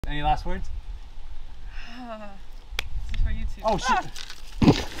Any last words? This is for you two. Oh shit!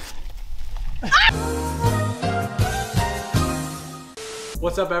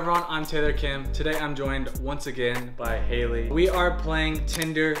 What's up everyone, I'm Taylor Kim. Today I'm joined once again by Hailey. We are playing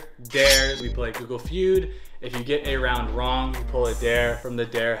Tinder dares. We play Google Feud. If you get a round wrong, you pull a dare from the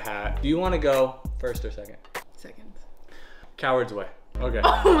dare hat. Do you want to go first or second? Second. Coward's way. Okay.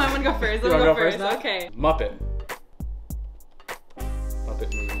 Oh, I'm gonna go first. You wanna go first now? Okay. Muppet.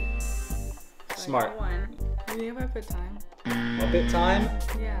 Muppet movie. Smart. One. You think if I put time? Muppet time?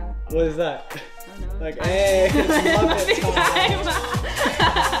 Yeah. What is that? I don't know. Like, hey, it's Muppet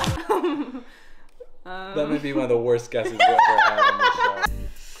time. That may be one of the worst guesses we've ever had on this show.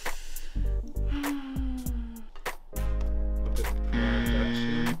 Muppet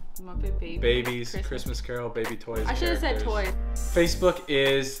production. Muppet baby. Babies, Christmas Carol, baby toys. I should have said toys. Facebook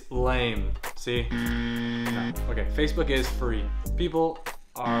is lame. See? No. Okay, Facebook is free. People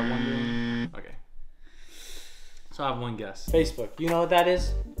are wondering. Okay. So I have one guess. Facebook, you know what that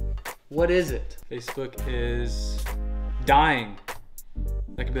is? What is it? Facebook is dying.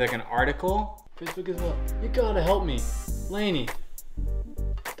 That could be like an article. Facebook is what? You gotta help me. Laney,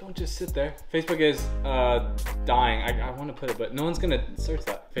 don't just sit there. Facebook is dying. I want to put it, but no one's gonna search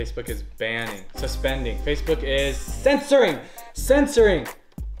that. Facebook is banning, suspending. Facebook is censoring. Censoring.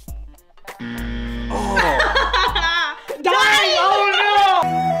 Oh. Dying! Oh no!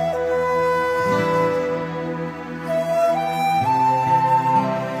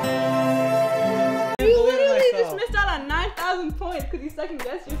 You literally just missed out on 9,000 points because you second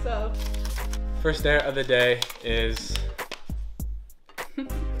guessed yourself. First dare of the day is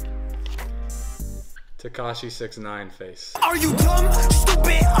Tekashi 6ix9ine face. Are you dumb,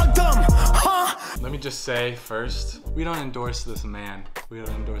 stupid, or dumb? Huh? Let me just say first, we don't endorse this man. We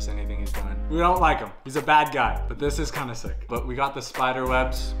don't endorse anything he's done. We don't like him. He's a bad guy, but this is kind of sick. But we got the spider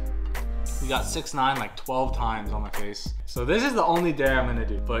webs. We got 6ix9ine like 12 times on my face. So this is the only dare I'm gonna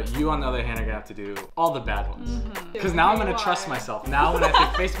do. But you, on the other hand, are gonna have to do all the bad ones. Because now I'm gonna trust myself. Now when I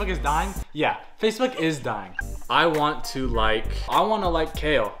think Facebook is dying, yeah, Facebook is dying. I want to like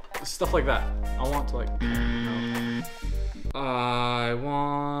kale. Stuff like that. I want to like, I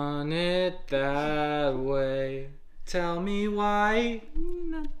want it that way. Tell me why.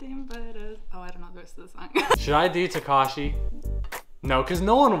 Nothing but a... Oh, I don't know the rest of the song. Should I do Tekashi? No, because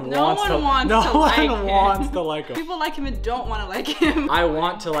no one wants to like him. People like him and don't want to like him. I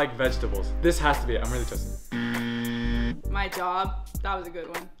want to like vegetables. This has to be it. I'm really trusting. My job. That was a good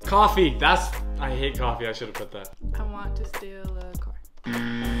one. Coffee. I hate coffee. I should have put that. I want to steal a car.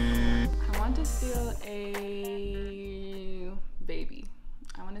 I want to steal a baby.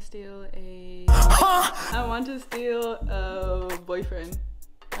 I want to steal a... I want to steal a boyfriend.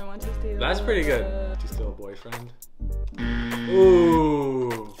 I want to steal... That's pretty good. To steal a boyfriend.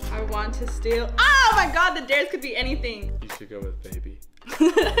 Ooh. I want to steal... Oh my god, the dares could be anything. You should go with baby.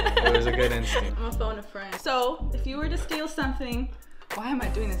 It was a good instinct. I'm gonna phone a friend. So, if you were to steal something... Why am I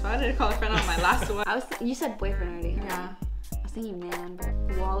doing this? Why did I call a friend on my last one? You said boyfriend already. Huh? Yeah. I was thinking man, but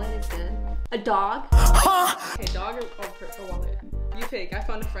wallet is good. A dog? Okay, dog or wallet? You pick. I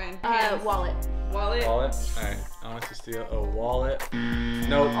found a friend. Wallet. Wallet? Wallet? Alright. I want to steal a wallet.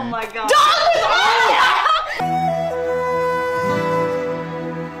 Nope. Oh my god.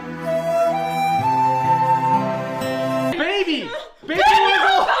 Baby! Baby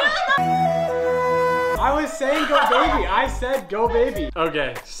wiggle! I was saying go baby. I said go baby.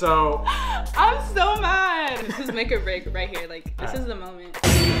 Okay, so... I'm so mad. This is make or break right here. Like, this is the moment.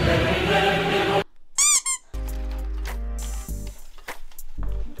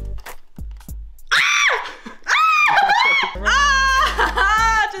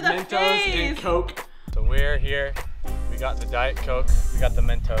 To the Mentos face. and Coke. So we're here. We got the Diet Coke. We got the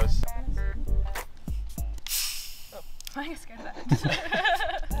Mentos. Oh, why are you scared of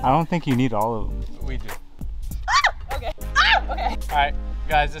that? I don't think you need all of them. We do. Okay. Okay. All right,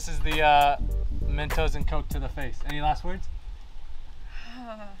 guys. This is the Mentos and Coke to the face. Any last words?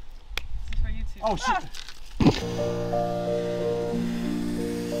 This is for you two. Oh shit.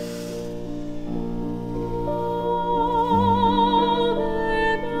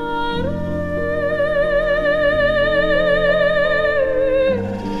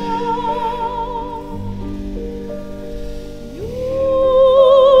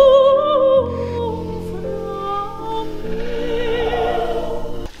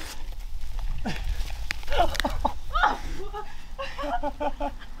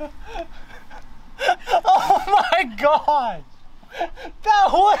 Oh my god! That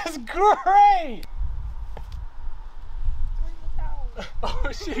was great! Oh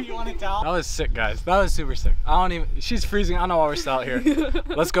shit, you want a towel? That was sick, guys. That was super sick. I don't even, she's freezing. I don't know why we're still out here.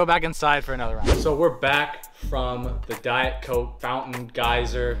 Let's go back inside for another round. So we're back from the Diet Coke Fountain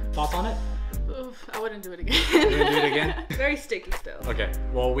Geyser. Thoughts on it? Oof, I wouldn't do it again. You gonna do it again? Very sticky still. Okay,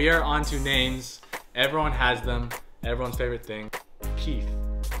 well, we are on to names. Everyone has them. Everyone's favorite thing. Keith.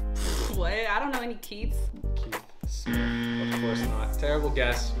 What? I don't know any Keiths. Keith Smith. Of course not. Terrible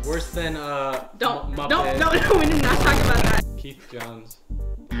guess. Worse than Don't, Muppet. no, we did not talk about that. Keith Jones.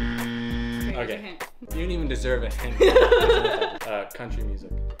 Okay. Okay. You didn't even deserve a hint. Country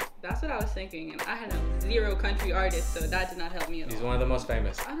music. That's what I was thinking, and I had a zero country artist, so that did not help me at all. He's one of the most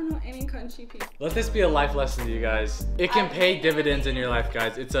famous. I don't know any country people. Let this be a life lesson to you guys. It can pay dividends in your life,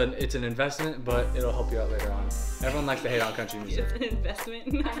 guys. It's an investment, but it'll help you out later on. Everyone likes to hate on country music. It's an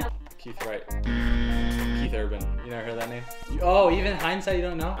investment. Keith Wright. Keith Urban. You never heard that name? Oh, even hindsight, you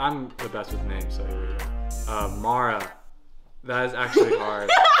don't know? I'm the best with names, so here we go. Mara. That is actually hard.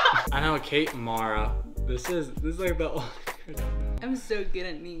 I know Kate Mara. This is like the only I don't know. I'm so good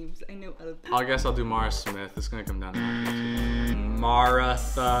at names. I know other people. I guess I'll do Mara Smith. It's gonna come down to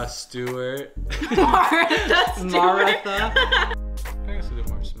Maratha Stewart. Maratha Stewart. Maratha. I guess I'll do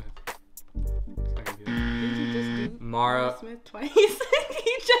Mara Smith. It's not gonna be that. Did you just do Mara Smith twice? You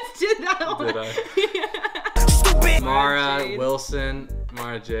just did that one. Did Yeah. Mara Jade. Wilson,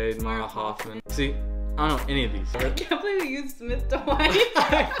 Mara Jade, Mara Hoffman. See, I don't know any of these. I can't believe we used Smith twice.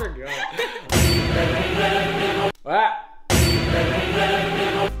 I forgot. What?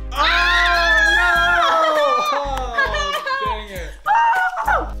 Oh no! Oh, dang it.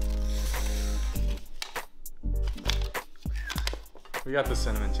 We got the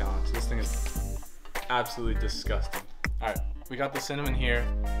cinnamon challenge. This thing is absolutely disgusting. All right, we got the cinnamon here.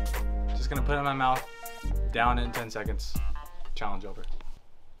 Just gonna put it in my mouth, down in 10 seconds. Challenge over.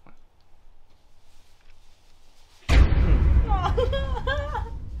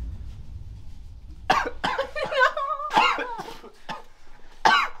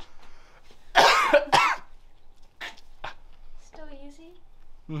 Still easy?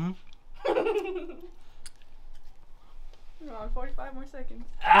 Mm-hmm. Come on, 45 more seconds.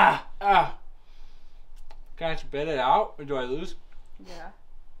 Ah! Can I spit it out, or do I lose? Yeah.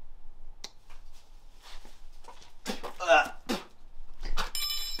 He's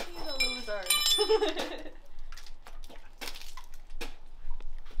a loser.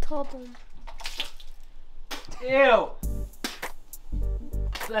 Told him. Ew!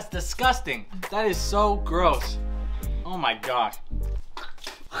 That's disgusting. That is so gross. Oh my gosh.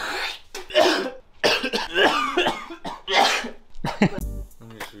 Let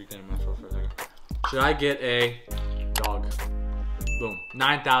me just regain myself for a second. Should I get a dog? Boom.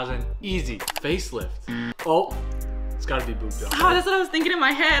 9,000. Easy. Facelift. Oh, it's gotta be boob job. Oh, that's what I was thinking in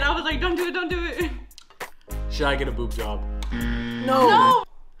my head. I was like, don't do it, don't do it. Should I get a boob job? No!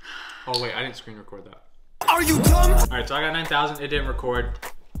 Oh wait, I didn't screen record that. Are you dumb? Alright, so I got 9,000. It didn't record.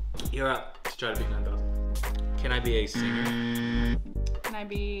 You're up to try to beat 9,000. Can I be a singer? Can I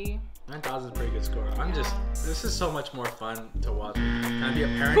be... 9,000 is a pretty good score. This is so much more fun to watch. Can I be a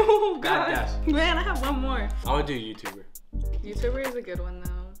parent? Oh, Bad God. guess. Man, I have one more. I would do YouTuber. YouTuber is a good one,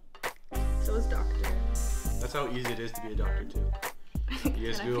 though. So is doctor. That's how easy it is to be a doctor, too. You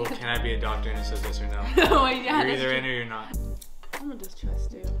just Google, can I be a doctor? And it says yes or no. Oh, yeah. You're either in or you're not. I'm gonna just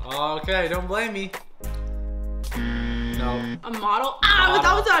trust you. Okay, don't blame me. No. A model? Ah,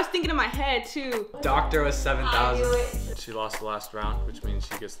 that was what I was thinking in my head, too. Doctor was I knew 7,000. it. She lost the last round, which means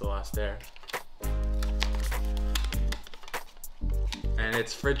she gets the last dare. And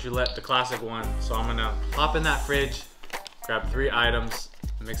it's Fridge Roulette, the classic one. So I'm gonna hop in that fridge, grab 3 items,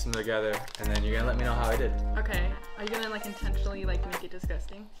 mix them together, and then you're gonna let me know how I did. Okay. Are you gonna like intentionally like make it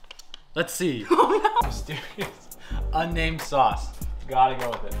disgusting? Let's see. Oh no! Mysterious unnamed sauce. Gotta go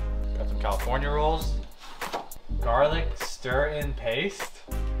with it. Got some California rolls, garlic stir-in paste.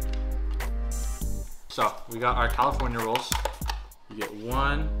 So we got our California rolls. You get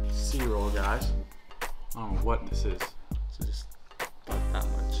 1 C-roll, guys. I don't know what this is. So just about that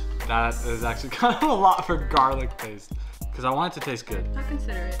much. That is actually kind of a lot for garlic paste because I want it to taste good. I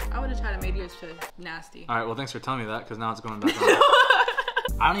consider it. I would have tried to make yours to nasty. All right, well thanks for telling me that because now it's going back on.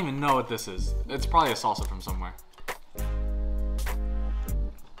 I don't even know what this is. It's probably a salsa from somewhere. Ooh,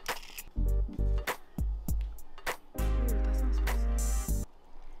 that sounds spicy.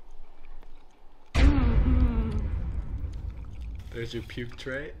 There's your puke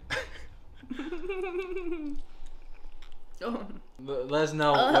tray. Oh. Let us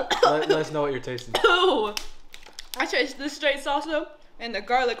know. Let us know what you're tasting. Oh! I tried the straight salsa and the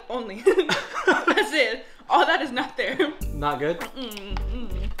garlic only. That's it. All that is not there. Not good.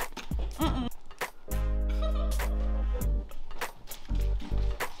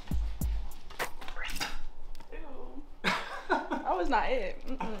 was not it.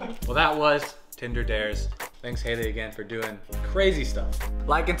 Well, that was Tinder Dares. Thanks, Hailey, again for doing crazy stuff.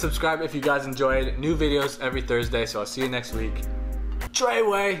 Like and subscribe if you guys enjoyed. New videos every Thursday, so I'll see you next week.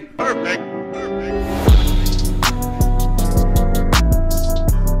 Treyway. Perfect.